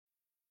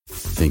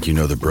Think you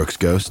know the Brooks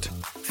Ghost?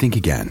 Think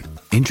again.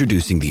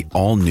 Introducing the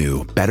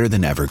all-new,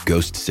 better-than-ever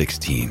Ghost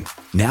 16.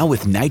 Now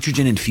with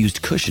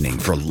nitrogen-infused cushioning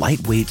for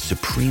lightweight,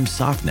 supreme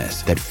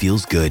softness that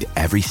feels good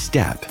every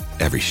step,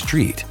 every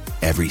street,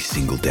 every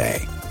single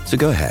day. So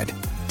go ahead,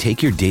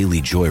 take your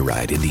daily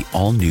joyride in the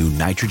all-new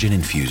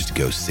nitrogen-infused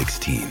Ghost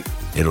 16.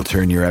 It'll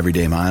turn your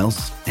everyday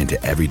miles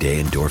into everyday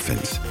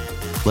endorphins.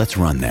 Let's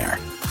run there.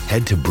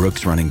 Head to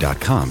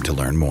brooksrunning.com to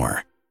learn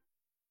more.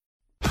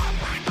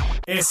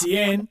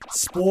 SEN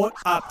Sport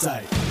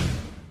Update.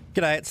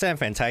 G'day, it's Sam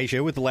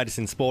Fantasia with the latest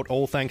in sport,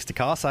 all thanks to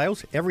car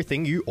sales,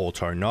 everything you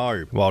auto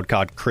know.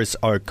 Wildcard Chris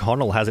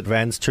O'Connell has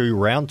advanced to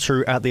round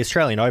 2 at the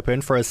Australian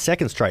Open for a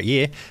second straight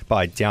year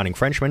by downing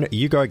Frenchman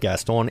Hugo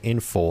Gaston in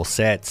 4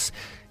 sets.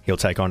 He'll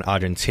take on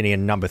Argentinian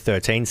number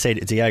 13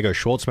 seed Diego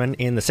Schwartzman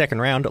in the second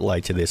round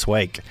later this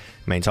week.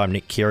 Meantime,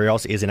 Nick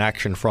Kyrgios is in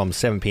action from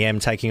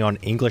 7pm taking on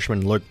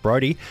Englishman Luke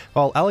Brody,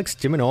 while Alex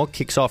de Minaur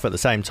kicks off at the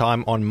same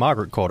time on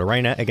Margaret Court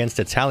Arena against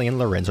Italian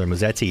Lorenzo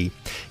Musetti.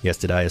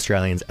 Yesterday,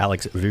 Australians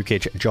Alex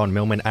Vukic, John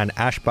Millman and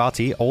Ash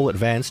Barty all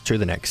advanced to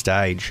the next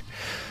stage.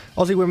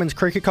 Aussie women's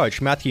cricket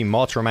coach Matthew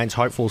Mott remains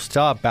hopeful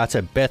star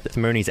batter Beth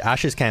Mooney's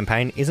Ashes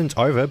campaign isn't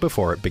over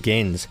before it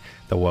begins.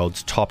 The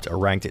world's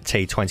top-ranked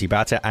T20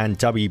 batter and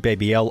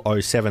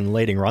WBBL 07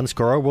 leading run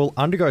scorer will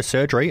undergo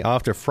surgery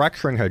after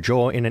fracturing her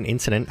jaw in an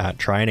incident at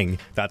training.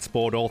 That's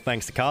sport all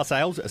thanks to car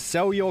sales.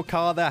 Sell your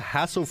car the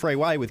hassle-free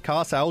way with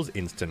car sales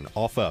instant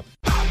offer.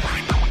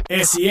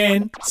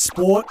 SEN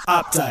Sport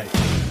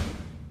Update.